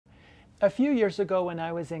A few years ago when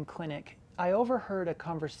I was in clinic, I overheard a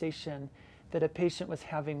conversation that a patient was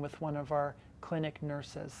having with one of our clinic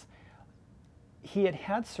nurses. He had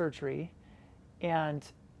had surgery and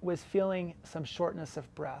was feeling some shortness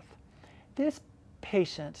of breath. This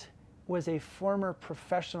patient was a former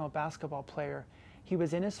professional basketball player. He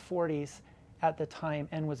was in his 40s at the time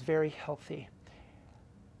and was very healthy.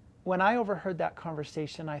 When I overheard that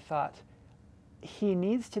conversation, I thought, he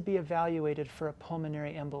needs to be evaluated for a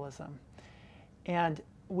pulmonary embolism. And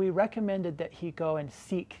we recommended that he go and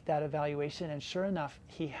seek that evaluation, and sure enough,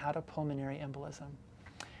 he had a pulmonary embolism.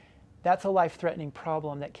 That's a life-threatening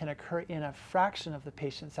problem that can occur in a fraction of the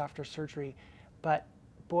patients after surgery, but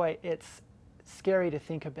boy, it's scary to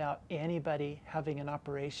think about anybody having an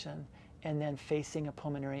operation and then facing a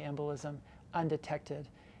pulmonary embolism undetected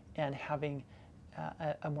and having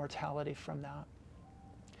a mortality from that.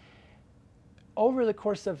 Over the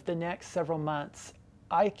course of the next several months,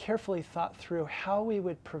 I carefully thought through how we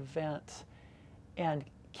would prevent and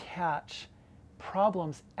catch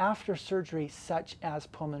problems after surgery such as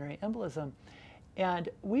pulmonary embolism. And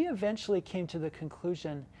we eventually came to the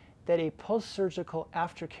conclusion that a post-surgical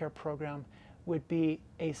aftercare program would be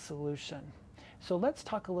a solution. So let's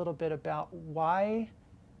talk a little bit about why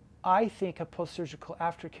I think a post-surgical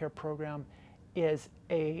aftercare program is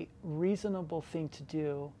a reasonable thing to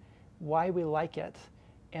do, why we like it,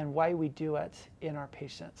 and why we do it in our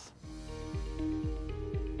patients.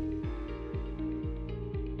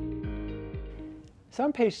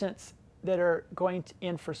 Some patients that are going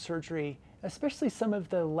in for surgery, especially some of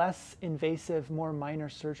the less invasive, more minor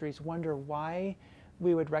surgeries, wonder why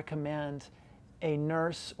we would recommend a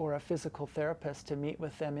nurse or a physical therapist to meet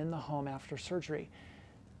with them in the home after surgery.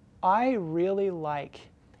 I really like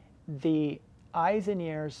the eyes and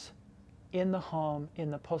ears in the home in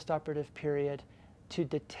the postoperative period to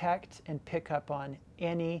detect and pick up on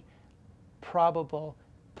any probable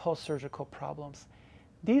post-surgical problems.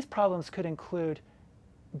 These problems could include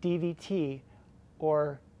DVT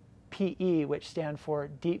or PE, which stand for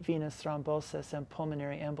deep venous thrombosis and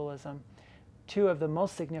pulmonary embolism, two of the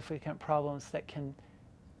most significant problems that can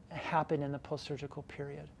happen in the post-surgical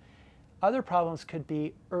period. Other problems could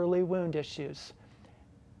be early wound issues,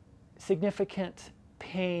 significant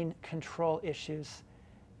pain control issues,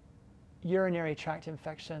 urinary tract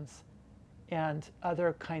infections, and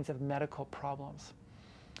other kinds of medical problems.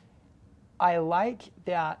 I like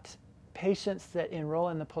that patients that enroll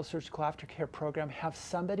in the post-surgical aftercare program have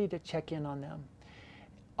somebody to check in on them.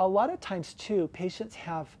 A lot of times too, patients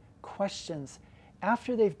have questions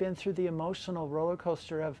after they've been through the emotional roller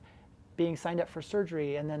coaster of being signed up for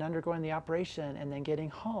surgery and then undergoing the operation and then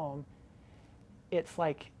getting home. It's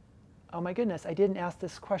like, oh my goodness, I didn't ask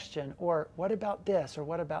this question, or what about this, or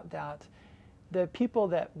what about that? The people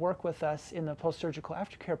that work with us in the post-surgical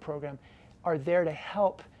aftercare program are there to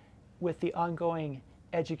help with the ongoing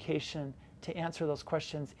education to answer those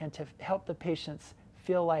questions and to help the patients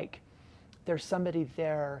feel like there's somebody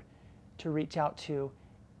there to reach out to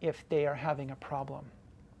if they are having a problem.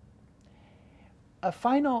 A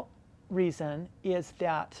final reason is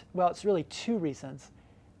that, well, it's really two reasons.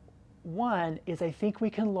 One is I think we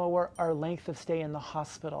can lower our length of stay in the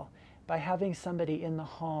hospital by having somebody in the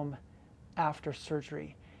home after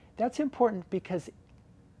surgery. That's important because,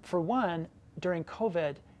 for one, during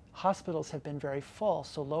COVID, hospitals have been very full,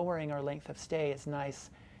 so lowering our length of stay is nice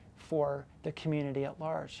for the community at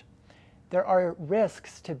large. There are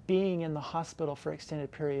risks to being in the hospital for an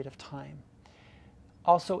extended period of time.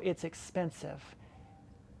 Also, it's expensive.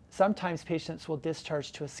 Sometimes patients will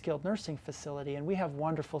discharge to a skilled nursing facility, and we have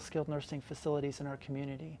wonderful skilled nursing facilities in our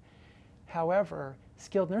community. However,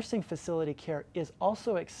 skilled nursing facility care is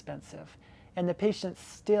also expensive, and the patients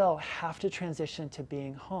still have to transition to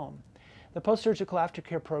being home. The post-surgical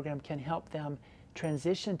aftercare program can help them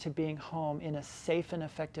transition to being home in a safe and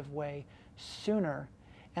effective way sooner,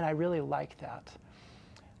 and I really like that.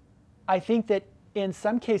 I think that in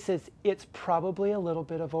some cases, it's probably a little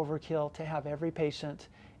bit of overkill to have every patient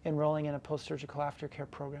enrolling in a post-surgical aftercare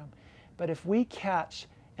program. But if we catch,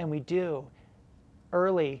 and we do,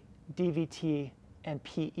 early DVT and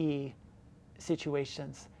PE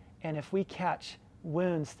situations, and if we catch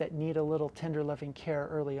wounds that need a little tender loving care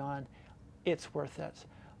early on, it's worth it.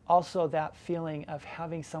 Also, that feeling of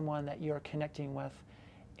having someone that you're connecting with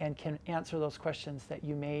and can answer those questions that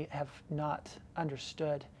you may have not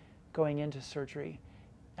understood going into surgery,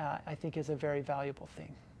 I think is a very valuable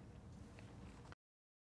thing.